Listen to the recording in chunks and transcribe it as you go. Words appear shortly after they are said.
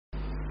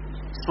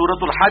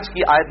سورۃ الحج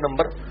کی آیت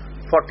نمبر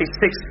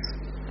 46،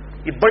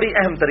 یہ بڑی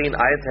اہم ترین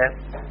آیت ہے،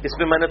 اس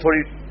میں میں نے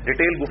تھوڑی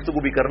ڈیٹیل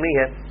گفتگو بھی کرنی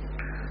ہے۔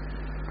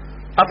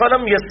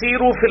 افلم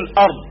یسیروا فی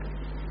الارض،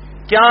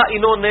 کیا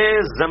انہوں نے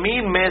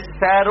زمین میں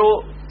سیر و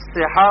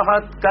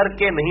سیاحت کر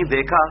کے نہیں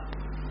دیکھا؟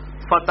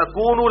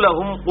 فتکون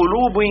لہم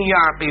قلوب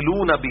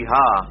یعقلون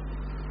بہا،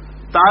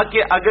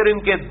 تاکہ اگر ان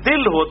کے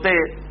دل ہوتے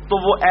تو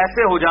وہ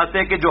ایسے ہو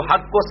جاتے کہ جو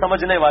حق کو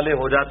سمجھنے والے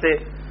ہو جاتے،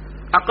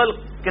 عقل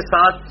کے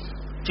ساتھ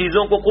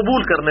چیزوں کو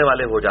قبول کرنے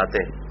والے ہو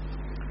جاتے۔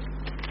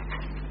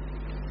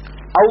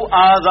 او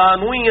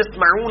آذان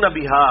یسمعون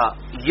بہا،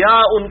 یا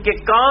ان کے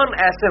کان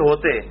ایسے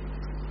ہوتے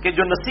کہ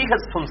جو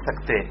نصیحت سن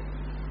سکتے۔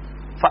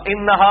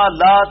 فإنها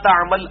لا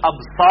تعمى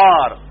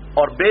الابصار،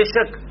 اور بے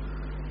شک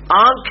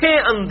آنکھیں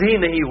اندھی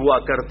نہیں ہوا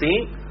کرتی،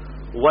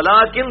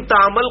 ولكن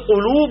تعمى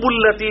القلوب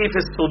التي في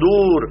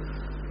الصدور،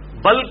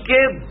 بلکہ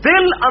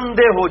دل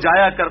اندھے ہو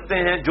جایا کرتے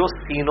ہیں جو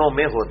سینوں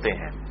میں ہوتے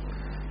ہیں۔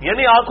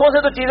 یعنی آنکھوں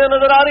سے تو چیزیں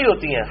نظر آ رہی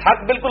ہوتی ہیں،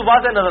 حق بالکل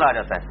واضح نظر آ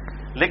جاتا ہے،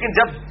 لیکن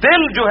جب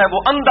دل جو ہے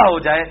وہ اندھا ہو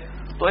جائے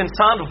تو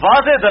انسان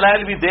واضح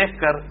دلائل بھی دیکھ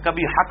کر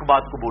کبھی حق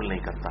بات قبول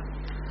نہیں کرتا۔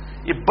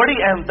 یہ بڑی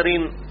اہم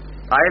ترین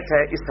آیت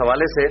ہے اس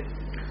حوالے سے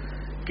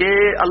کہ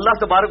اللہ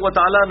تبارک و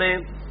تعالی نے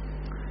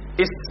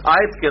اس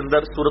آیت کے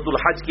اندر سورۃ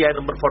الحج کی آیت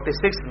نمبر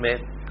 46 میں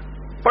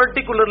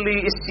پرٹیکولرلی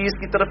اس چیز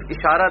کی طرف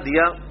اشارہ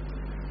دیا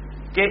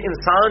کہ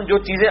انسان جو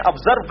چیزیں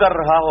آبزرو کر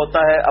رہا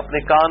ہوتا ہے اپنے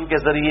کان کے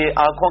ذریعے،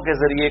 آنکھوں کے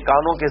ذریعے،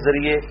 کانوں کے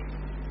ذریعے،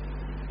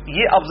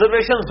 یہ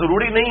آبزرویشن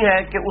ضروری نہیں ہے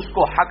کہ اس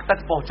کو حق تک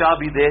پہنچا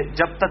بھی دے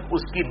جب تک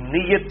اس کی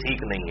نیت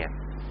ٹھیک نہیں ہے۔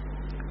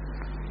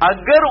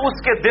 اگر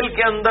اس کے دل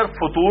کے اندر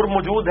فطور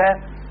موجود ہے،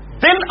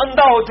 دل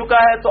اندھا ہو چکا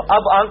ہے، تو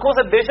اب آنکھوں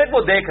سے بے شک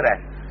وہ دیکھ رہا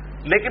ہے،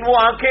 لیکن وہ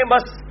آنکھیں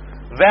بس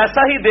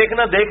ویسا ہی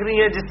دیکھنا دیکھ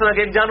رہی ہیں جس طرح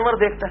کہ ایک جانور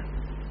دیکھتا ہے۔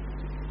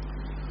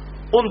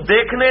 ان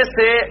دیکھنے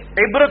سے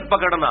عبرت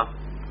پکڑنا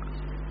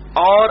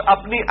اور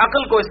اپنی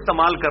عقل کو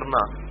استعمال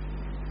کرنا،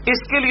 اس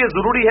کے لیے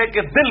ضروری ہے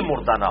کہ دل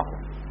مردہ نہ ہو۔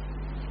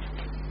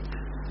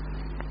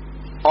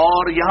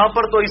 اور یہاں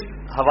پر تو اس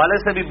حوالے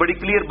سے بھی بڑی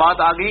کلیئر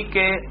بات آ گئی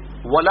کہ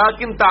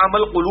وَلَٰكِن تَعْمَى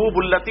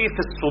الْقُلُوبُ الَّتِي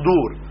فِي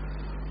الصُّدُورِ،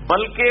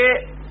 بلکہ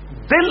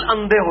دل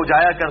اندھے ہو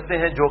جایا کرتے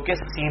ہیں جو کہ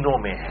سینوں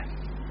میں ہے۔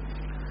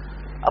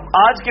 اب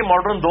آج کے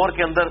ماڈرن دور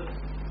کے اندر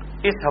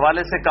اس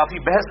حوالے سے کافی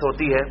بحث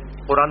ہوتی ہے۔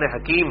 قرآن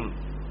حکیم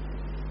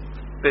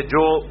پہ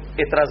جو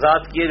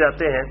اعتراضات کیے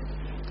جاتے ہیں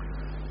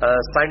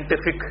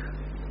سائنٹیفک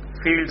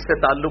فیلڈ سے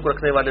تعلق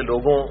رکھنے والے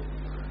لوگوں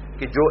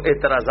کے جو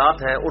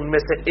اعتراضات ہیں، ان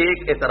میں سے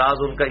ایک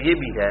اعتراض ان کا یہ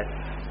بھی ہے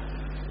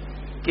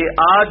کہ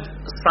آج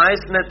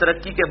سائنس نے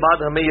ترقی کے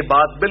بعد ہمیں یہ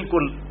بات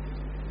بالکل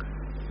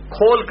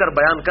کھول کر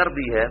بیان کر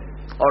دی ہے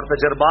اور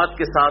تجربات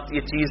کے ساتھ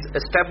یہ چیز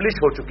اسٹیبلش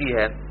ہو چکی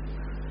ہے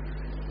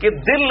کہ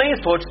دل نہیں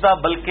سوچتا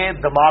بلکہ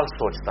دماغ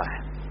سوچتا ہے۔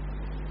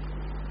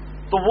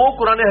 تو وہ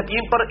قرآن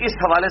حکیم پر اس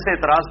حوالے سے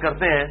اعتراض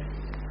کرتے ہیں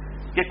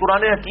کہ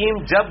قرآن حکیم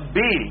جب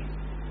بھی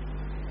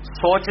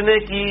سوچنے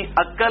کی،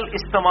 عقل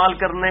استعمال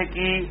کرنے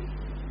کی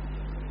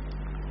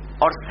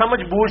اور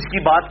سمجھ بوجھ کی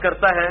بات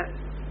کرتا ہے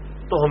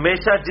تو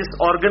ہمیشہ جس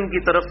آرگن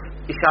کی طرف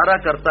اشارہ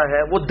کرتا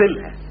ہے وہ دل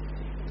ہے،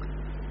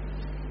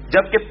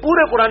 جبکہ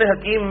پورے قرآن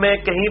حکیم میں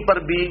کہیں پر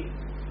بھی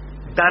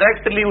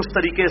ڈائریکٹلی اس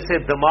طریقے سے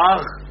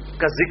دماغ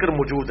کا ذکر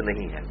موجود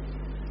نہیں ہے۔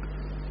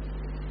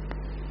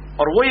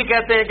 اور وہ یہ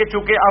کہتے ہیں کہ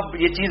چونکہ اب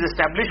یہ چیز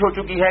اسٹیبلش ہو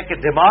چکی ہے کہ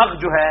دماغ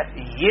جو ہے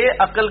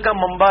یہ عقل کا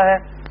منبع ہے،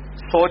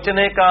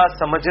 سوچنے کا،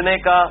 سمجھنے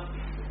کا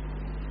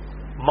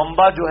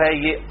منبع جو ہے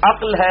یہ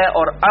عقل ہے،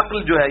 اور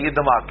عقل جو ہے یہ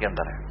دماغ کے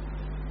اندر ہے،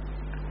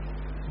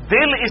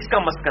 دل اس کا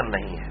مسکن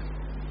نہیں ہے۔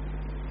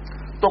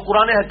 تو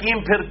قرآن حکیم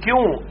پھر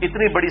کیوں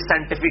اتنی بڑی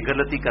سائنٹیفک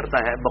غلطی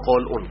کرتا ہے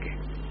بقول ان کے؟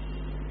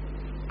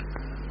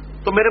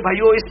 تو میرے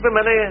بھائیوں، اس پہ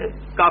میں نے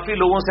کافی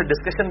لوگوں سے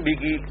ڈسکشن بھی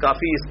کی،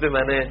 کافی اس پہ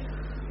میں نے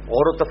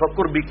غور و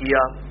تفکر بھی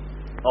کیا،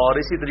 اور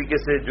اسی طریقے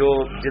سے جو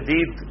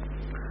جدید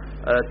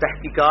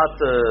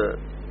تحقیقات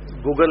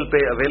گوگل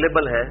پہ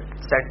اویلیبل ہیں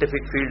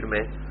سائنٹیفک فیلڈ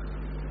میں،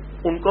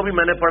 ان کو بھی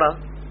میں نے پڑھا۔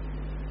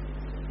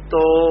 تو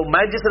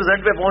میں جس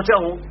رزلٹ پہ پہنچا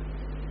ہوں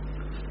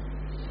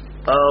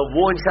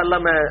وہ انشاءاللہ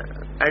میں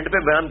اینڈ پہ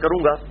بیان کروں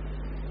گا۔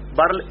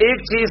 بہرحال ایک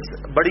چیز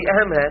بڑی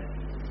اہم ہے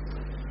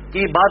کہ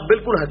یہ بات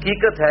بالکل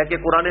حقیقت ہے کہ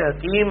قرآن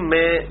حکیم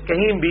میں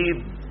کہیں بھی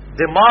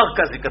دماغ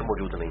کا ذکر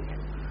موجود نہیں ہے۔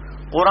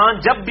 قرآن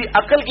جب بھی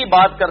عقل کی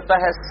بات کرتا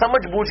ہے،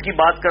 سمجھ بوجھ کی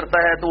بات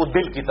کرتا ہے، تو وہ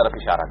دل کی طرف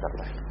اشارہ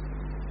کرتا ہے۔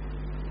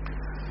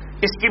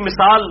 اس کی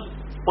مثال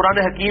قرآن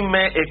حکیم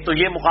میں ایک تو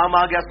یہ مقام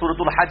آ گیا سورۃ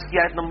الحج کی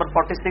آیت نمبر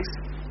 46،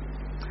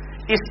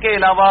 اس کے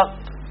علاوہ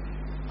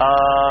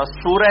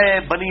سورہ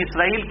بنی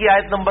اسرائیل کی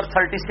آیت نمبر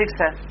 36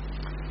 ہے،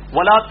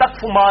 وَلَا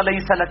تَقْفُ مَا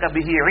لَيْسَ لَكَ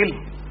بِهِ عِلْمٌ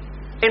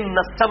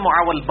إِنَّ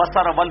السَّمْعَ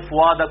وَالْبَصَرَ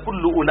وَالْفُؤَادَ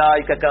كُلُّ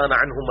أُولَٰئِكَ كَانَ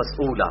عَنْهُ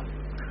مَسْئُولًا۔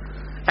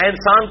 اے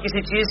انسان،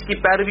 کسی چیز کی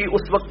پیروی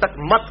اس وقت تک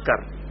مت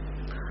کر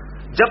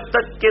جب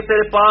تک کہ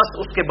تیرے پاس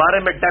اس کے بارے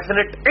میں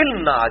ڈیفینیٹ علم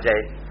نہ آ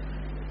جائے۔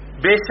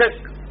 بے شک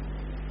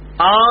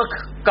آنکھ،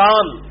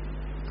 کان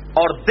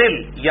اور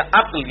دل یا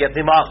عقل یا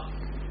دماغ،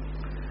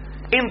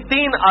 ان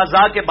تین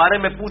اعضاء کے بارے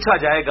میں پوچھا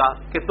جائے گا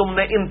کہ تم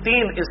نے ان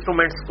تین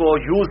انسٹرومنٹس کو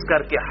یوز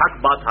کر کے حق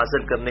بات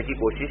حاصل کرنے کی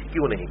کوشش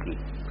کیوں نہیں کی۔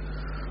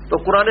 تو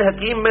قرآن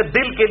حکیم میں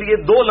دل کے لیے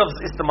دو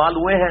لفظ استعمال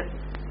ہوئے ہیں،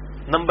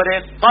 نمبر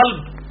 1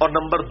 قلب اور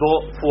نمبر 2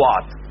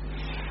 فؤاد.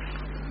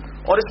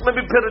 اور اس میں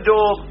بھی پھر جو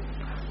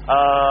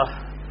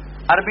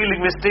عربی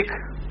لنگوسٹک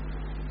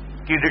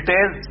کی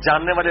ڈیٹیلز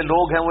جاننے والے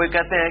لوگ ہیں وہ یہ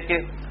کہتے ہیں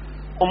کہ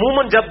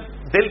عموماً جب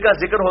دل کا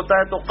ذکر ہوتا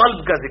ہے تو قلب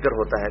کا ذکر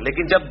ہوتا ہے،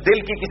 لیکن جب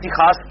دل کی کسی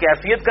خاص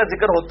کیفیت کا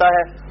ذکر ہوتا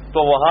ہے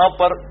تو وہاں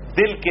پر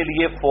دل کے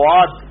لیے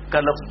فؤاد کا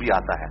لفظ بھی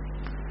آتا ہے.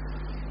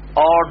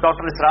 اور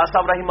ڈاکٹر اسرار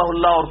صاحب رحمہ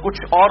اللہ اور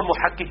کچھ اور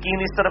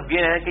محققین اس طرف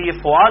گئے ہیں کہ یہ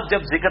فؤاد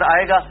جب ذکر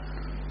آئے گا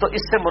تو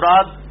اس سے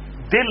مراد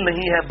دل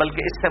نہیں ہے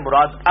بلکہ اس سے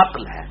مراد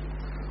عقل ہے،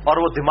 اور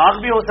وہ دماغ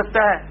بھی ہو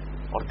سکتا ہے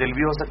اور دل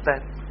بھی ہو سکتا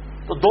ہے.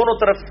 تو دونوں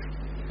طرف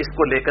اس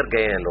کو لے کر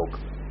گئے ہیں لوگ.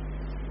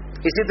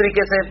 اسی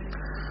طریقے سے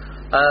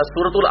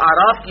سورۃ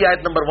الاعراف کی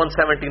آیت نمبر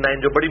 179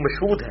 جو بڑی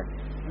مشہور ہے،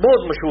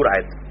 بہت مشہور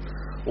آیت،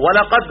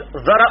 وَلَقَدْ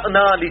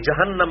ذَرَأْنَا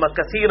لِجَهَنَّمَ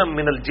كَثِيرًا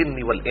مِنَ الْجِنِّ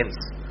وَالْإِنسِ،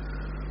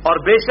 اور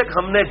بے شک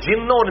ہم نے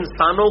جنوں اور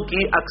انسانوں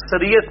کی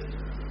اکثریت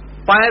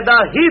پیدا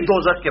ہی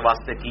دوزخ کے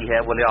واسطے کی ہے،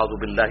 وَلِعَوْذُ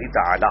بِاللَّهِ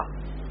تَعَالَى.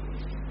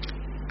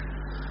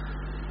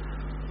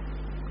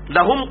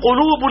 لَهُمْ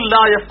قُلُوبٌ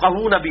لَا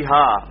يَفْقَهُونَ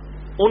بِهَا،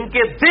 ان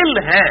کے دل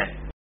ہیں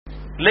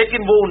لیکن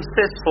وہ ان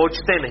سے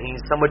سوچتے نہیں،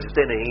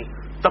 سمجھتے نہیں،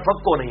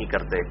 تفقہ نہیں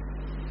کرتے.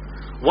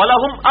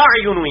 وَلَهُمْ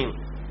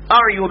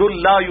أَعْيُنٌ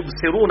لَا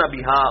يُبْصِرُونَ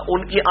بِهَا،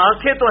 ان کی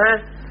آنکھیں تو ہیں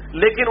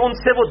لیکن ان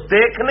سے وہ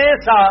دیکھنے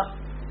سا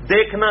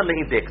دیکھنا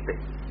نہیں دیکھتے.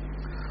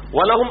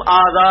 وَلَهُمْ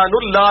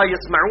آذَانٌ لَا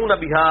يَسْمَعُونَ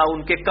بِهَا،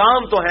 ان کے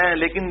کان تو ہیں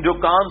لیکن جو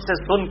کان سے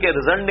سن کے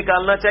رزلٹ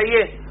نکالنا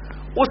چاہیے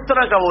اس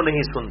طرح کا وہ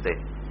نہیں سنتے.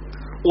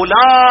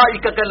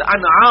 اولئک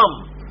کالانعام،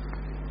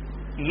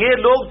 یہ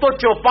لوگ تو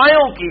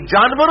چوپایوں کی،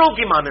 جانوروں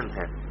کی مانند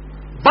ہیں.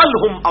 بل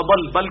ہم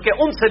اضل،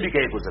 بلکہ ان سے بھی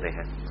گئے گزرے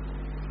ہیں.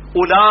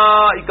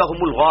 اولئک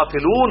هم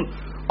الغافلون،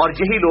 اور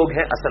یہی لوگ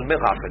ہیں اصل میں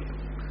غافل.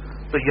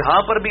 تو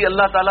یہاں پر بھی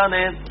اللہ تعالیٰ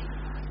نے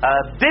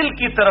دل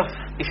کی طرف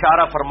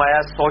اشارہ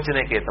فرمایا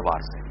سوچنے کے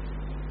اعتبار سے.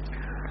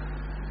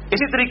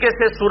 اسی طریقے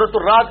سے سورۃ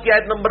الرعد کی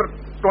آیت نمبر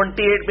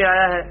 28 میں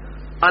آیا ہے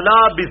الا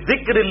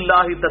بذکر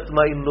اللہ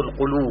تطمئن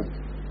القلوب،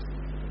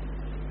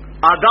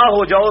 آگاہ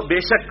ہو جاؤ بے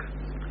شک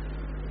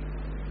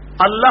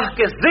اللہ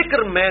کے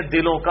ذکر میں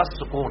دلوں کا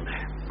سکون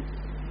ہے.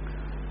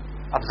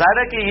 اب ظاہر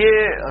ہے کہ یہ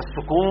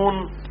سکون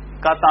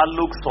کا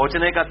تعلق،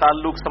 سوچنے کا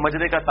تعلق،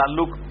 سمجھنے کا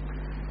تعلق،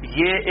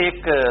 یہ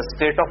ایک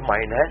اسٹیٹ آف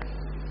مائنڈ ہے.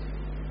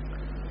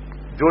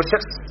 جو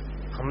شخص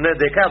ہم نے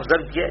دیکھا،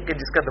 آبزرو کیا کہ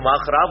جس کا دماغ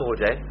خراب ہو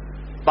جائے،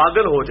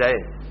 پاگل ہو جائے،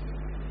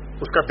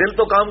 اس کا دل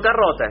تو کام کر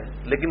رہا ہوتا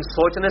ہے لیکن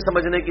سوچنے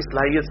سمجھنے کی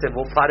صلاحیت سے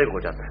وہ فارغ ہو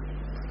جاتا ہے.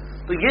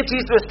 تو یہ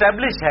چیز تو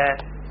اسٹیبلش ہے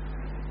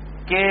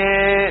کہ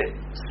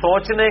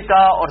سوچنے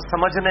کا اور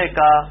سمجھنے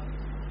کا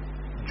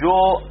جو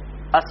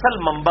اصل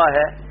منبع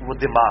ہے وہ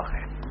دماغ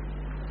ہے.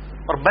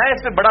 اور میں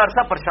اس میں بڑا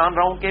عرصہ پریشان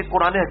رہا ہوں کہ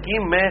قرآن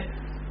حکیم میں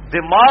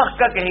دماغ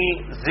کا کہیں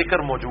ذکر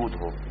موجود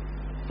ہو.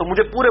 تو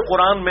مجھے پورے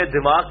قرآن میں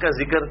دماغ کا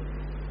ذکر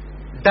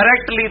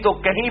ڈائریکٹلی تو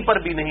کہیں پر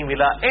بھی نہیں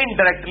ملا،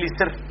 انڈائریکٹلی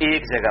صرف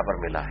ایک جگہ پر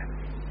ملا ہے،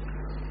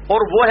 اور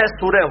وہ ہے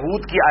سورہ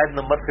ہود کی آیت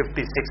نمبر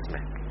 56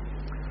 میں.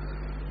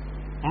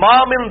 ما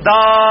من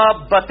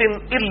دابۃ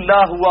الا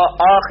هو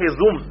آخذ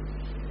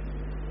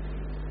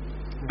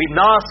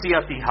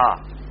بناصیتها،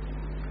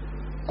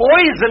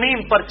 کوئی زمین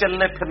پر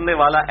چلنے پھرنے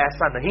والا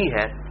ایسا نہیں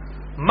ہے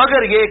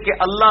مگر یہ کہ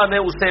اللہ نے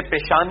اسے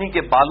پیشانی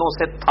کے بالوں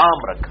سے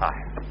تھام رکھا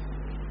ہے.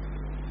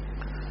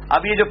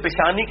 اب یہ جو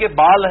پیشانی کے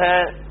بال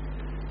ہیں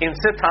ان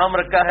سے تھام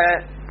رکھا ہے،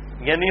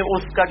 یعنی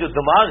اس کا جو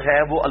دماغ ہے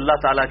وہ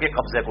اللہ تعالیٰ کے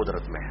قبضے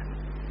قدرت میں ہے.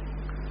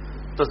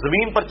 تو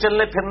زمین پر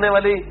چلنے پھرنے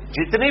والی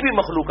جتنی بھی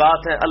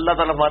مخلوقات ہیں اللہ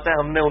تعالیٰ فرماتے ہیں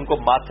ہم نے ان کو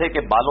ماتھے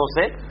کے بالوں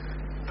سے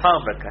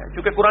تھام رکھا ہے.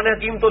 کیونکہ قرآن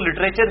حکیم تو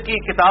لٹریچر کی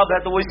کتاب ہے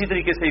تو وہ اسی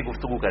طریقے سے ہی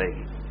گفتگو کرے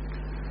گی.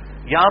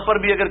 یہاں پر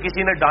بھی اگر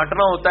کسی نے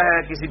ڈانٹنا ہوتا ہے،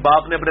 کسی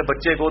باپ نے اپنے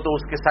بچے کو، تو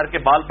اس کے سر کے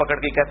بال پکڑ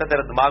کے کہتا ہے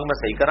تیرا دماغ میں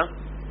صحیح کرا.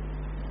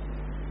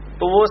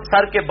 تو وہ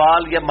سر کے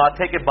بال یا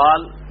ماتھے کے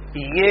بال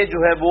یہ جو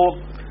ہے وہ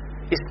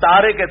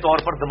استارے کے طور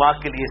پر دماغ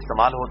کے لیے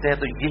استعمال ہوتے ہیں.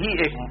 تو یہی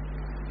ایک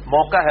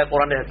موقع ہے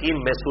قرآن حکیم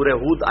میں سورہ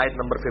ہود آیت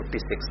نمبر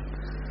 56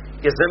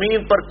 کہ زمین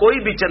پر کوئی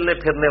بھی چلنے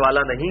پھرنے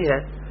والا نہیں ہے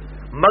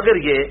مگر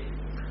یہ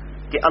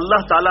کہ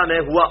اللہ تعالیٰ نے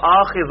ہوا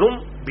آخذ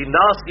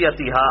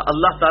بناصیتها،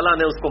 اللہ تعالیٰ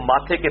نے اس کو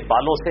ماتھے کے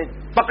بالوں سے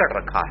پکڑ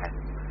رکھا ہے.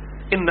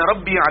 ان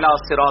ربی علی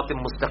صراط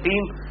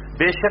مستقیم،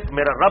 بے شک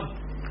میرا رب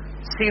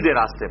سیدھے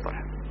راستے پر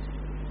ہے.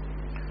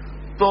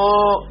 تو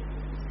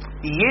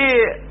یہ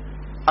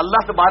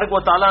اللہ تبارک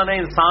و تعالیٰ نے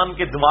انسان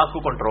کے دماغ کو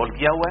کنٹرول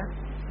کیا ہوا ہے.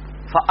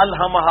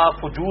 فَأَلْهَمَهَا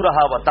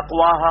فُجُورَهَا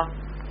وَتَقْوَاهَا،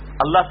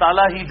 اللہ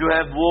تعالیٰ ہی جو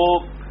ہے وہ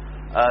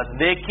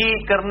نیکی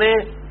کرنے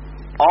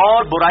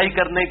اور برائی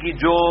کرنے کی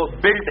جو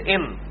بلٹ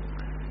ان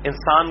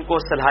انسان کو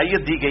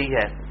صلاحیت دی گئی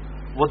ہے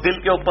وہ دل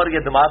کے اوپر یا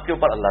دماغ کے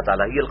اوپر اللہ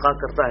تعالیٰ ہی القاء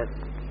کرتا ہے.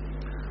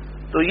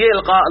 تو یہ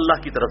القاء اللہ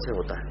کی طرف سے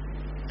ہوتا ہے.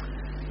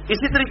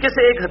 اسی طریقے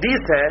سے ایک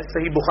حدیث ہے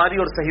صحیح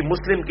بخاری اور صحیح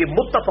مسلم کی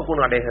متفق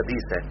علیہ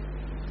حدیث ہے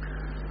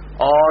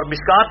اور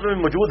مشکات میں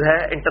بھی موجود ہے.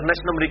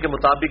 انٹرنیشنل نمبر کے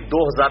مطابق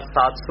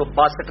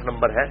 2762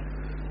 نمبر ہے.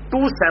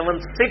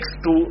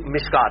 2762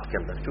 مشکات کے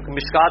اندر. چونکہ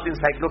مشکات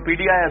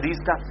انسائکلوپیڈیا ہے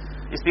حدیث کا،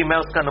 اس لیے میں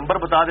اس کا نمبر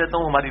بتا دیتا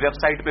ہوں. ہماری ویب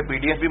سائٹ پہ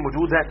PDF بھی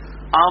موجود ہے،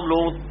 عام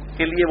لوگوں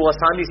کے لیے وہ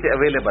آسانی سے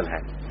اویلیبل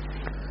ہے.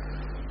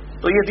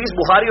 تو یہ حدیث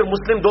بخاری اور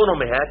مسلم دونوں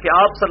میں ہے کہ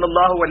آپ صلی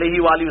اللہ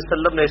علیہ وآلہ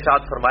وسلم نے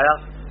ارشاد فرمایا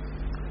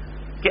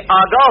کہ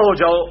آگاہ ہو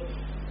جاؤ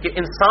کہ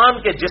انسان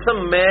کے جسم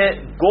میں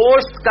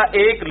گوشت کا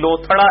ایک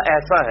لوتھڑا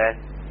ایسا ہے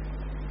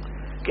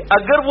کہ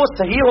اگر وہ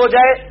صحیح ہو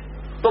جائے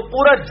تو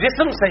پورا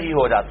جسم صحیح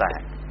ہو جاتا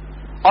ہے،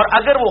 اور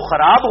اگر وہ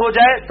خراب ہو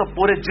جائے تو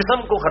پورے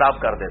جسم کو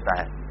خراب کر دیتا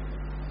ہے.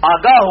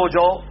 آگاہ ہو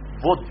جاؤ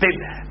وہ دل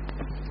ہے.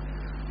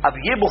 اب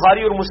یہ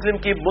بخاری اور مسلم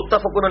کی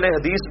متفق علیہ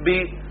حدیث بھی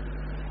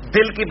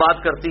دل کی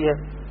بات کرتی ہے،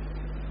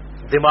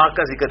 دماغ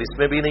کا ذکر اس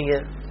میں بھی نہیں ہے.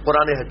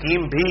 قرآن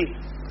حکیم بھی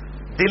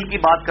دل کی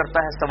بات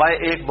کرتا ہے، سوائے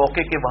ایک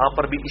موقع کے وہاں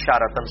پر بھی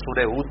اشارتاً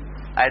سورہ ہود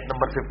آیت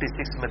نمبر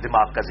 56 میں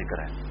دماغ کا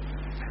ذکر ہے.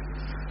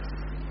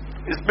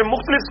 اس میں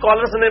مختلف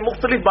اسکالرز نے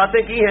مختلف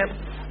باتیں کی ہیں.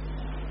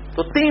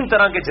 تو 3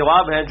 طرح کے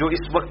جواب ہیں جو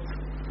اس وقت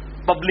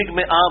پبلک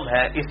میں عام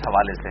ہے اس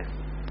حوالے سے.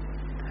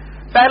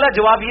 پہلا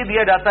جواب یہ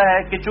دیا جاتا ہے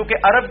کہ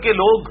چونکہ عرب کے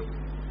لوگ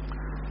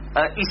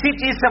اسی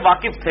چیز سے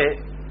واقف تھے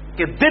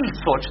کہ دل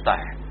سوچتا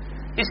ہے،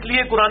 اس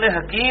لیے قرآن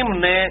حکیم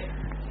نے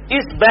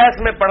اس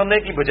بحث میں پڑھنے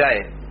کی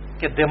بجائے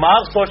کہ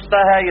دماغ سوچتا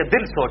ہے یا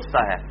دل سوچتا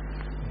ہے،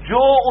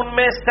 جو ان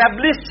میں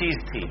اسٹیبلش چیز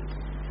تھی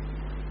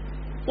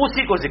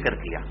اسی کو ذکر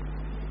کیا.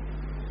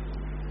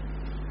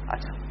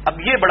 اچھا، اب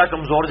یہ بڑا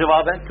کمزور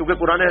جواب ہے، کیونکہ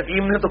قرآن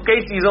حکیم نے تو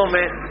کئی چیزوں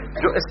میں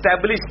جو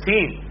اسٹیبلش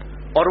تھیں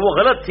اور وہ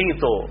غلط تھیں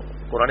تو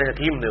قرآن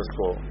حکیم نے اس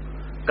کو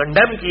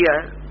کنڈیم کیا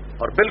ہے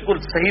اور بالکل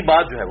صحیح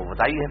بات جو ہے وہ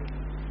بتائی ہے.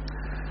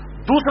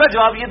 دوسرا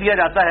جواب یہ دیا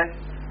جاتا ہے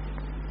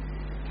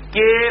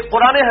کہ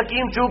قرآن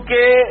حکیم چونکہ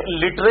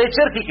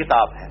لٹریچر کی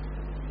کتاب ہے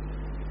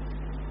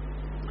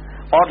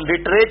اور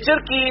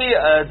لٹریچر کی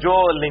جو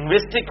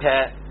لنگوسٹک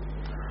ہے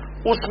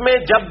اس میں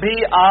جب بھی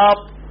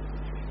آپ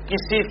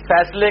کسی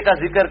فیصلے کا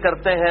ذکر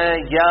کرتے ہیں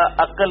یا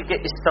عقل کے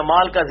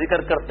استعمال کا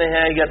ذکر کرتے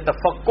ہیں یا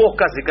تفقہ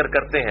کا ذکر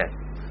کرتے ہیں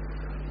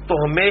تو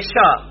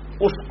ہمیشہ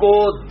اس کو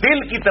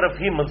دل کی طرف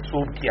ہی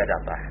منسوب کیا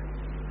جاتا ہے.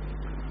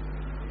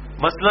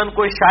 مثلا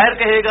کوئی شاعر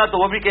کہے گا تو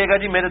وہ بھی کہے گا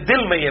جی میرے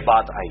دل میں یہ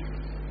بات آئی.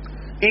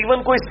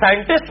 ایون کوئی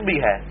سائنٹسٹ بھی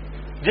ہے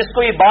جس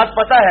کو یہ بات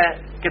پتا ہے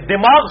کہ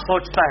دماغ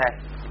سوچتا ہے،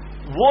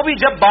 وہ بھی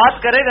جب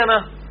بات کرے گا نا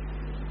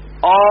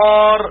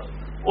اور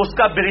اس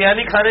کا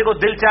بریانی کھانے کو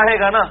دل چاہے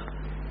گا نا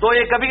تو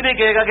یہ کبھی نہیں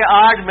کہے گا کہ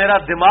آج میرا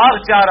دماغ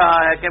چاہ رہا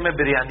ہے کہ میں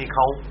بریانی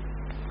کھاؤں.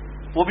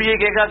 وہ بھی یہ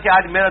کہے گا کہ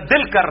آج میرا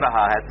دل کر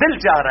رہا ہے، دل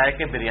چاہ رہا ہے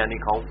کہ بریانی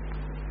کھاؤں.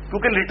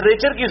 کیونکہ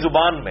لٹریچر کی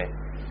زبان میں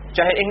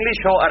چاہے انگلش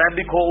ہو،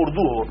 عربک ہو،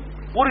 اردو ہو،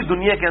 پوری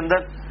دنیا کے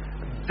اندر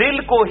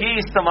دل کو ہی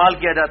استعمال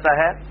کیا جاتا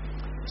ہے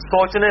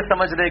سوچنے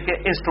سمجھنے کے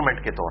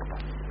انسٹرومنٹ کے طور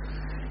پر.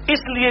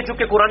 اس لیے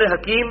چونکہ قرآن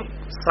حکیم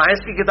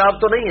سائنس کی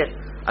کتاب تو نہیں ہے،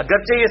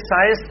 اگرچہ یہ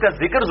سائنس کا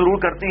ذکر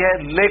ضرور کرتی ہے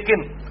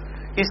لیکن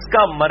اس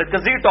کا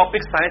مرکزی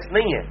ٹاپک سائنس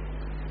نہیں ہے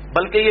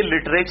بلکہ یہ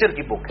لٹریچر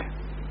کی بک ہے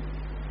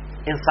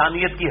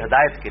انسانیت کی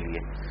ہدایت کے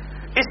لیے.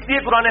 اس لیے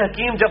قرآن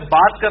حکیم جب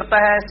بات کرتا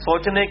ہے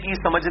سوچنے کی،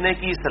 سمجھنے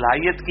کی،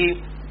 صلاحیت کی،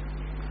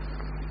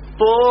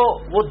 تو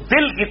وہ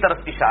دل کی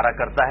طرف اشارہ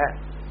کرتا ہے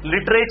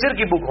لٹریچر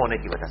کی بک ہونے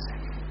کی وجہ سے.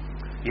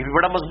 یہ بھی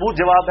بڑا مضبوط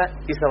جواب ہے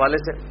اس حوالے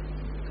سے.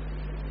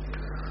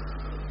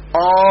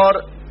 اور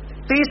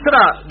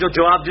تیسرا جو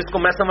جواب جس کو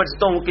میں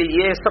سمجھتا ہوں کہ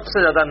یہ سب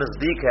سے زیادہ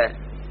نزدیک ہے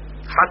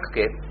حق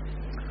کے،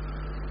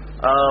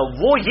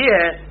 وہ یہ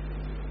ہے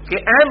کہ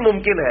اہم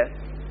ممکن ہے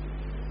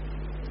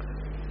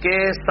کہ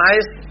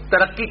سائنس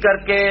ترقی کر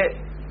کے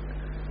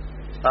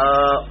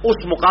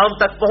اس مقام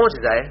تک پہنچ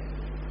جائے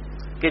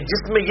کہ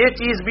جس میں یہ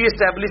چیز بھی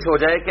اسٹیبلش ہو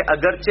جائے کہ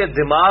اگرچہ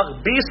دماغ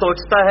بھی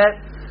سوچتا ہے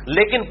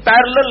لیکن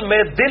پیرلل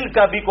میں دل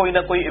کا بھی کوئی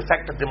نہ کوئی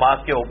ایفیکٹ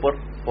دماغ کے اوپر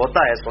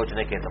ہوتا ہے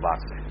سوچنے کے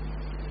اعتبار سے.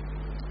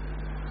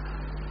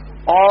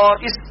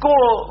 اور اس کو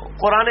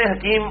قرآن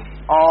حکیم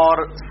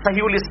اور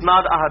صحیح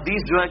الاسناد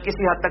احادیث جو ہیں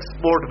کسی حد تک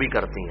سپورٹ بھی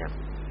کرتی ہیں.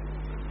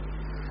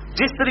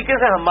 جس طریقے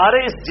سے ہمارے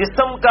اس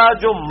جسم کا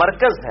جو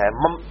مرکز ہے،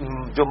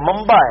 جو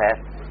منبع ہے،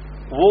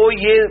 وہ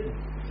یہ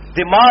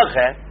دماغ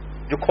ہے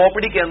جو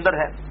کھوپڑی کے اندر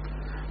ہے،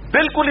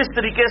 بالکل اس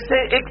طریقے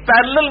سے ایک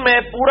پیرلل میں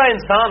پورا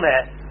انسان ہے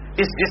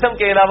اس جسم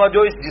کے علاوہ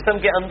جو اس جسم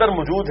کے اندر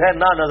موجود ہے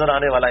نہ نظر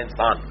آنے والا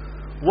انسان،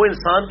 وہ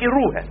انسان کی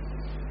روح ہے.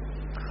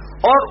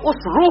 اور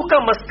اس روح کا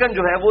مسکن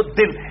جو ہے وہ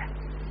دل ہے.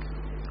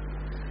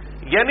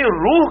 یعنی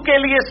روح کے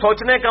لیے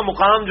سوچنے کا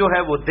مقام جو ہے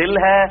وہ دل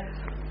ہے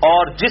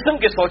اور جسم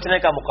کے سوچنے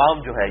کا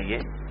مقام جو ہے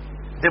یہ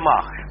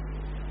دماغ ہے.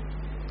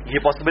 یہ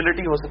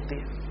پاسبلٹی ہو سکتی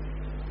ہے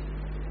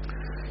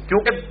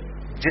کیونکہ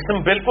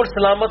جسم بالکل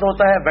سلامت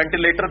ہوتا ہے،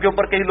 وینٹیلیٹر کے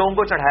اوپر کئی لوگوں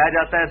کو چڑھایا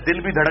جاتا ہے، دل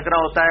بھی دھڑک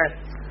رہا ہوتا ہے،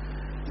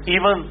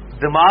 ایون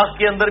دماغ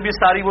کے اندر بھی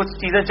ساری وہ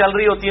چیزیں چل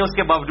رہی ہوتی ہیں، اس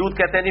کے باوجود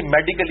کہتے ہیں نہیں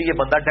میڈیکلی یہ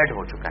بندہ ڈیڈ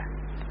ہو چکا ہے.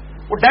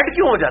 وہ ڈیڈ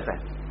کیوں ہو جاتا ہے؟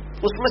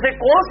 اس میں سے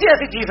کون سی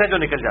ایسی چیز ہے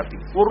جو نکل جاتی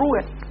ہے؟ وہ روح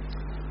ہے.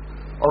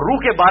 اور روح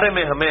کے بارے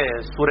میں ہمیں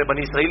سورہ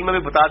بنی اسرائیل میں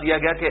بھی بتا دیا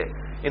گیا کہ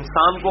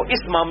انسان کو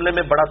اس معاملے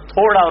میں بڑا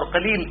تھوڑا اور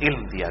قلیل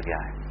علم دیا گیا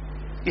ہے.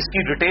 اس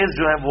کی ڈیٹیلز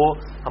جو ہیں وہ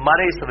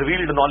ہمارے اس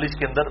ریویلڈ نالج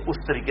کے اندر اس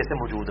طریقے سے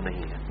موجود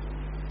نہیں ہے.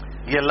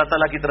 یہ اللہ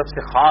تعالیٰ کی طرف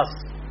سے خاص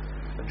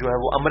جو ہے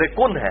وہ امر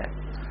کن ہے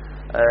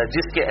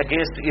جس کے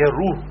اگینسٹ یہ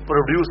روح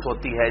پروڈیوس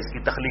ہوتی ہے، اس کی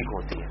تخلیق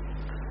ہوتی ہے.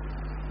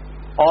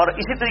 اور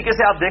اسی طریقے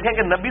سے آپ دیکھیں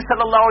کہ نبی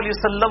صلی اللہ علیہ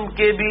وسلم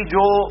کے بھی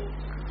جو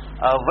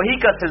وحی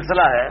کا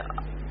سلسلہ ہے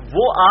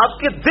وہ آپ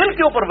کے دل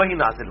کے اوپر وحی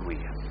نازل ہوئی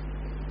ہے.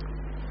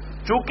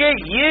 چونکہ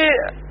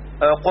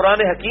یہ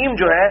قرآن حکیم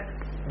جو ہے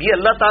یہ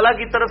اللہ تعالیٰ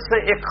کی طرف سے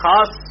ایک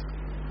خاص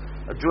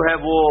جو ہے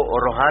وہ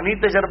روحانی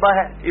تجربہ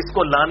ہے. اس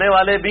کو لانے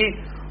والے بھی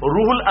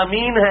روح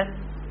الامین ہیں،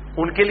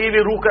 ان کے لیے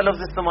بھی روح کا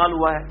لفظ استعمال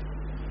ہوا ہے.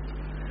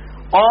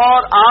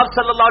 اور آپ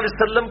صلی اللہ علیہ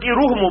وسلم کی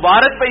روح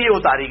مبارک پہ یہ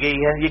اتاری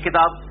گئی ہے یہ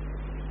کتاب.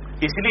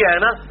 اس لیے ہے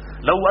نا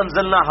لو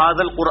انزلنا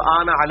هذا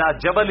القرآن على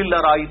جبل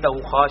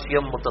لرأيته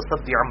خاشعا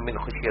متصدعا من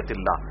خشية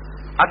الله.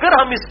 اگر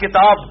ہم اس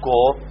کتاب کو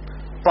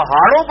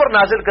پہاڑوں پر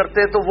نازل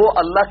کرتے تو وہ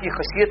اللہ کی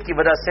خشیت کی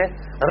وجہ سے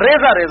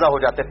ریزہ ریزہ ہو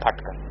جاتے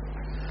پھٹ کر.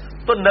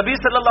 تو نبی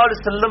صلی اللہ علیہ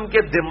وسلم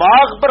کے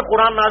دماغ پر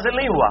قرآن نازل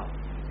نہیں ہوا،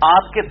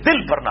 آپ کے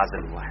دل پر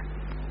نازل ہوا ہے.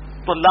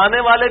 تو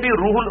لانے والے بھی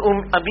روح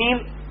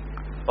الامین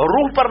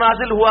روح پر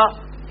نازل ہوا.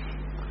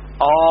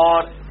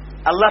 اور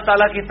اللہ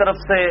تعالی کی طرف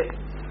سے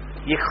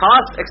یہ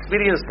خاص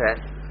ایکسپیرینس ہے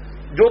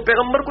جو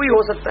پیغمبر کو ہی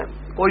ہو سکتا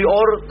ہے. کوئی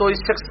اور تو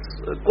اس شخص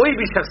کوئی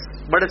بھی شخص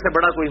بڑے سے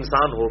بڑا کوئی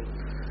انسان ہو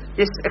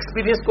اس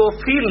ایکسپیرینس کو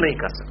فیل نہیں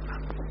کر سکتا.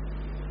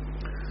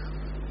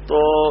 تو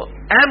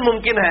اہم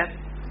ممکن ہے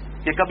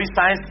کہ کبھی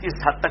سائنس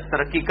اس حد تک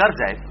ترقی کر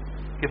جائے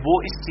کہ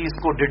وہ اس چیز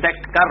کو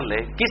ڈیٹیکٹ کر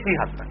لے کسی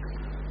حد تک.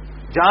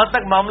 جہاں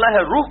تک معاملہ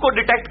ہے روح کو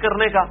ڈیٹیکٹ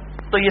کرنے کا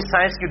تو یہ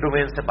سائنس کی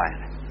ڈومین سے باہر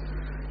ہے،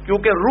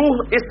 کیونکہ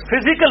روح اس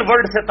فزیکل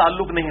ورلڈ سے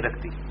تعلق نہیں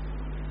رکھتی.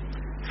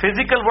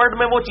 فزیکل ورلڈ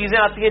میں وہ چیزیں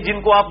آتی ہیں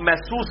جن کو آپ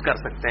محسوس کر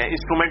سکتے ہیں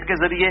انسٹرومنٹ کے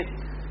ذریعے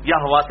یا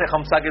حواس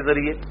خمسہ کے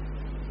ذریعے،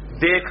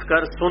 دیکھ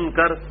کر، سن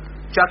کر،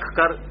 چکھ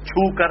کر،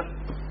 چھو کر،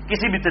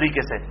 کسی بھی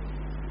طریقے سے.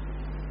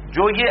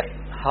 جو یہ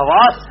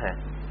حواس ہیں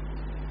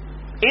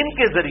ان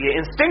کے ذریعے،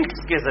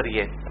 انسٹنکٹس کے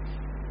ذریعے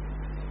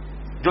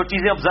جو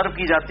چیزیں آبزرو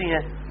کی جاتی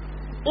ہیں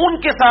ان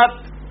کے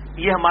ساتھ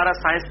یہ ہمارا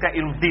سائنس کا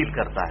علم ڈیل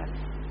کرتا ہے.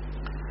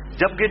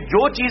 جبکہ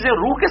جو چیزیں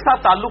روح کے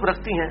ساتھ تعلق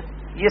رکھتی ہیں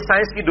یہ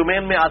سائنس کی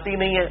ڈومین میں آتی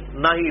نہیں ہے،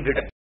 نہ ہی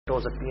ڈیٹیکٹ ہو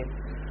سکتی ہیں.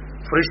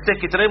 فرشتے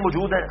کتنے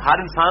موجود ہیں؟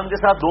 ہر انسان کے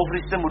ساتھ 2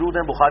 فرشتے موجود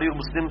ہیں. بخاری اور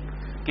مسلم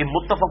کی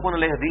متفق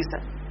علیہ حدیث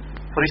ہے.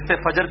 فرشتے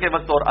فجر کے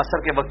وقت اور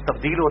عصر کے وقت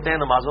تبدیل ہوتے ہیں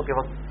نمازوں کے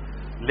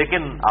وقت،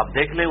 لیکن آپ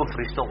دیکھ لیں ان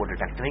فرشتوں کو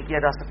ڈیٹیکٹ نہیں کیا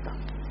جا سکتا.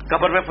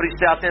 قبر میں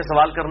فرشتے آتے ہیں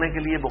سوال کرنے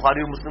کے لیے،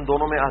 بخاری اور مسلم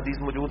دونوں میں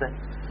حدیث موجود ہیں.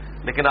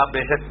 لیکن آپ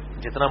بے شک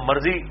جتنا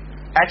مرضی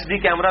ایچ ڈی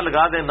کیمرہ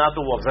لگا دیں نہ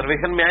تو وہ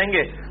آبزرویشن میں آئیں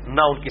گے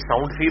نہ ان کی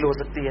ساؤنڈ فیل ہو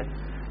سکتی ہے،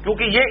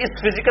 کیونکہ یہ اس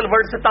فزیکل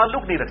ورلڈ سے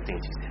تعلق نہیں رکھتی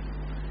ہیں چیزیں.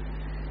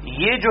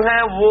 یہ جو ہے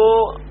وہ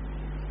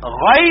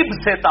غائب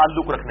سے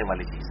تعلق رکھنے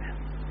والی چیز ہے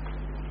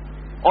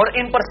اور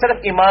ان پر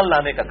صرف ایمان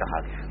لانے کا کہا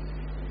گیا.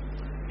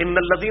 ان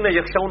الذین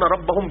یخشون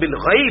ربهم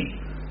بالغیب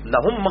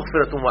لہم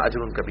مغفرۃ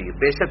واجر کبیر.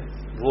 بے شک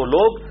وہ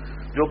لوگ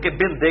جو کہ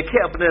بن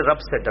دیکھے اپنے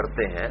رب سے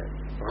ڈرتے ہیں،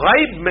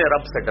 غائب میں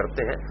رب سے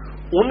ڈرتے ہیں،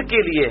 ان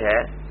کے لیے ہے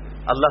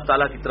اللہ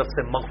تعالیٰ کی طرف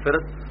سے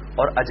مغفرت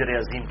اور اجر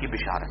عظیم کی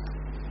بشارت.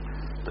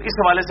 تو اس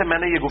حوالے سے میں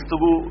نے یہ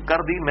گفتگو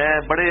کر دی. میں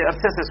بڑے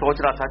عرصے سے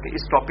سوچ رہا تھا کہ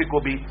اس ٹاپک کو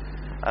بھی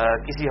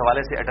کسی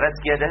حوالے سے ایڈریس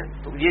کیا جائے.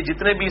 تو یہ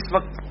جتنے بھی اس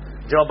وقت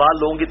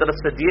جوابات لوگوں کی طرف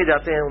سے دیے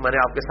جاتے ہیں وہ میں نے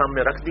آپ کے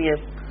سامنے رکھ دیے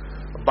ہیں.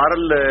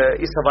 بہرحال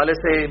اس حوالے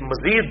سے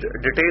مزید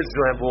ڈیٹیلز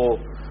جو ہیں وہ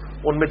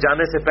ان میں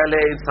جانے سے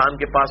پہلے انسان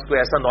کے پاس کوئی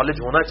ایسا نالج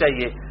ہونا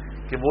چاہیے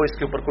کہ وہ اس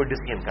کے اوپر کوئی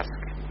ڈسیزن کر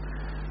سکے.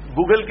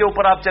 گوگل کے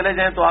اوپر آپ چلے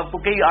جائیں تو آپ کو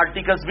کئی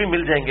آرٹیکلز بھی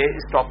مل جائیں گے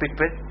اس ٹاپک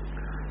پہ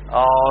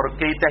اور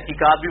کئی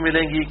تحقیقات بھی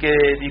ملیں گی کہ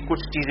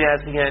کچھ چیزیں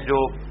ایسی ہیں جو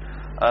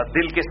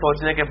دل کے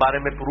سوچنے کے بارے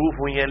میں پروف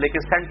ہوئی ہیں،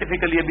 لیکن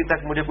سائنٹیفکلی ابھی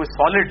تک مجھے کوئی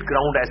سالڈ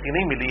گراؤنڈ ایسی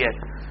نہیں ملی ہے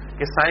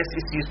کہ سائنس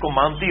اس چیز کو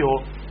مانتی ہو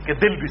کہ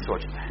دل بھی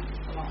سوچتا ہے.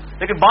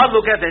 لیکن بعض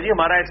لوگ کہتے ہیں جی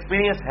ہمارا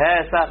ایکسپیرینس ہے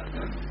ایسا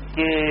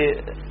کہ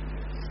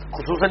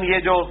خصوصاً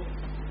یہ جو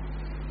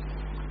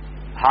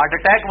ہارٹ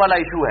اٹیک والا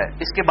ایشو ہے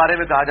اس کے بارے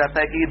میں کہا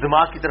جاتا ہے کہ یہ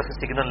دماغ کی طرف سے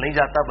سگنل نہیں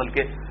جاتا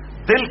بلکہ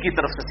دل کی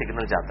طرف سے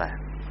سگنل جاتا ہے.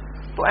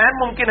 تو اہم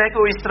ممکن ہے کہ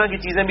وہ اس طرح کی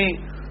چیزیں بھی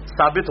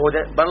ثابت ہو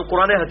جائیں. بلکہ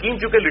قرآن حکیم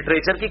چونکہ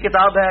لٹریچر کی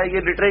کتاب ہے،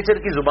 یہ لٹریچر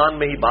کی زبان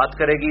میں ہی بات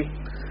کرے گی،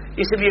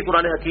 اس لیے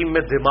قرآن حکیم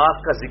میں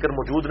دماغ کا ذکر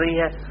موجود نہیں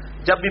ہے.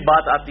 جب بھی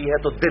بات آتی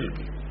ہے تو دل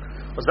کی.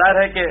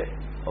 ظاہر ہے کہ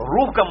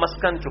روح کا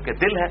مسکن چونکہ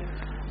دل ہے.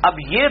 اب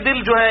یہ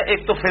دل جو ہے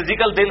ایک تو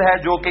فزیکل دل ہے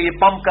جو کہ یہ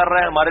پمپ کر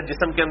رہا ہے ہمارے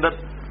جسم کے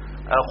اندر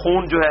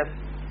خون جو ہے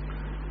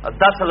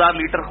 10,000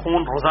 لیٹر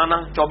خون روزانہ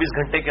 24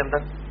 گھنٹے کے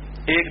اندر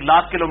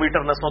 1,00,000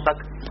 کلومیٹر نسوں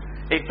تک.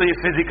 ایک تو یہ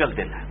فزیکل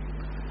دل ہے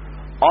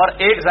اور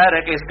ایک ظاہر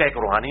ہے کہ اس کا ایک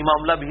روحانی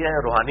معاملہ بھی ہے،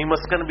 روحانی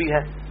مسکن بھی ہے.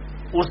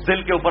 اس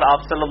دل کے اوپر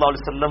آپ صلی اللہ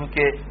علیہ وسلم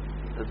کے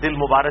دل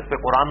مبارک پہ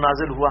قرآن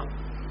نازل ہوا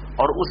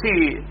اور اسی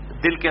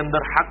دل کے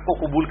اندر حق کو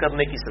قبول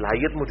کرنے کی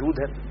صلاحیت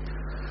موجود ہے.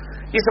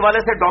 اس حوالے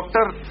سے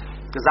ڈاکٹر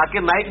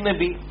ذاکر نائک نے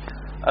بھی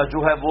جو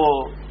ہے وہ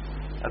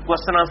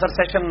کوشچن آنسر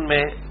سیشن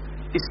میں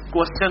اس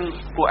کوشچن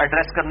کو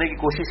ایڈریس کرنے کی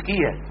کوشش کی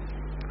ہے،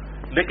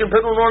 لیکن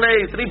پھر انہوں نے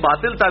اتنی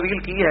باطل تعویل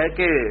کی ہے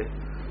کہ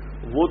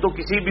وہ تو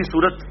کسی بھی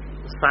صورت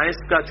سائنس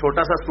کا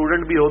چھوٹا سا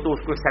اسٹوڈنٹ بھی ہو تو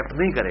اس کو ایکسیپٹ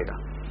نہیں کرے گا.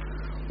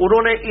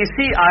 انہوں نے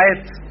اسی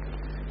آیت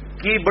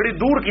کی بڑی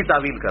دور کی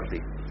تعویل کر دی.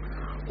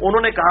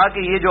 انہوں نے کہا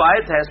کہ یہ جو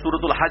آیت ہے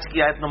سورۃ الحج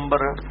کی آیت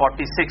نمبر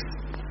 46،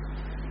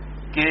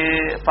 کہ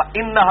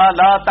فإنہا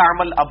لا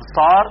تعمل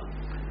ابصار،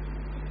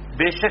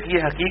 بے شک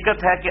یہ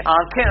حقیقت ہے کہ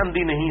آنکھیں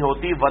اندھی نہیں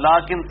ہوتی،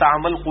 ولیکن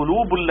تعمل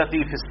قلوب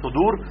التی فی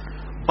الصدور،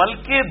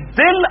 بلکہ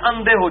دل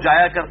اندھے ہو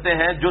جایا کرتے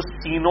ہیں جو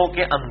سینوں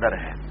کے اندر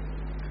ہے۔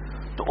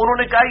 تو انہوں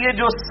نے کہا یہ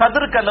جو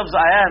صدر کا لفظ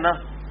آیا ہے نا،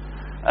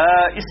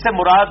 اس سے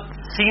مراد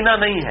سینہ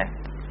نہیں ہے،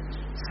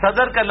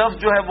 صدر کا لفظ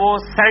جو ہے وہ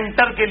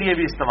سینٹر کے لیے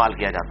بھی استعمال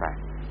کیا جاتا ہے۔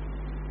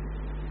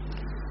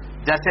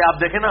 جیسے آپ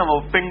دیکھیں نا وہ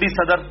پنڈی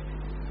صدر،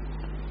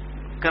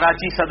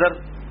 کراچی صدر،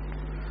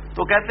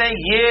 تو کہتے ہیں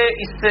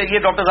یہ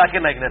ڈاکٹر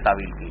ذاکر نائک نے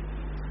تعویل کی۔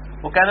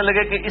 وہ کہنے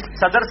لگے کہ اس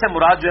صدر سے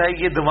مراد جو ہے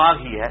یہ دماغ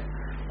ہی ہے،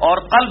 اور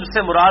قلب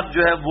سے مراد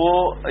جو ہے وہ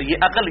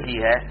یہ عقل ہی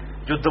ہے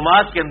جو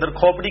دماغ کے اندر،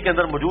 کھوپڑی کے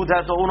اندر موجود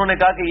ہے۔ تو انہوں نے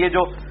کہا کہ یہ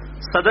جو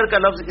صدر کا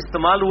لفظ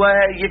استعمال ہوا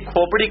ہے یہ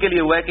کھوپڑی کے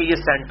لیے ہوا ہے کہ یہ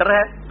سینٹر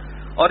ہے،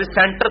 اور اس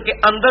سینٹر کے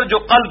اندر جو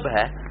قلب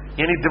ہے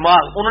یعنی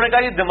دماغ، انہوں نے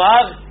کہا یہ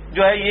دماغ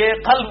جو ہے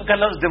یہ قلب کا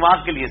لفظ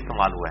دماغ کے لیے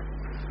استعمال ہوا ہے۔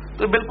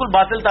 تو بالکل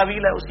باطل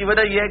تعویل ہے۔ اس کی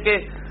وجہ یہ ہے کہ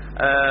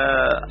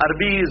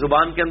عربی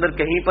زبان کے اندر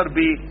کہیں پر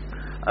بھی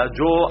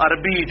جو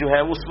عربی جو ہے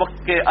اس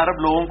وقت کے عرب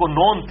لوگوں کو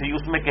نون تھی،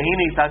 اس میں کہیں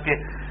نہیں تھا کہ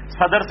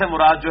صدر سے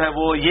مراد جو ہے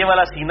وہ یہ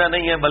والا سینہ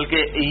نہیں ہے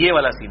بلکہ یہ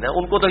والا سینہ ہے۔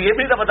 ان کو تو یہ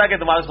بھی نہیں پتا کہ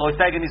دماغ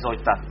سوچتا ہے کہ نہیں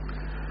سوچتا۔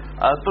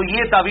 تو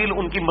یہ تعویل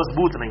ان کی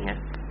مضبوط نہیں ہے،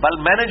 بل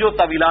میں نے جو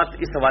تعویلات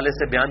اس حوالے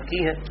سے بیان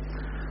کی ہیں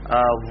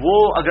وہ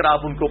اگر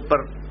آپ ان کے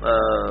اوپر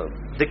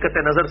دقت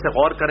نظر سے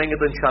غور کریں گے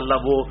تو انشاءاللہ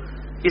وہ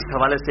اس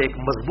حوالے سے ایک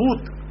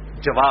مضبوط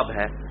جواب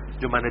ہے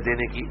جو میں نے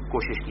دینے کی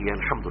کوشش کی ہے،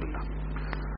 الحمدللہ۔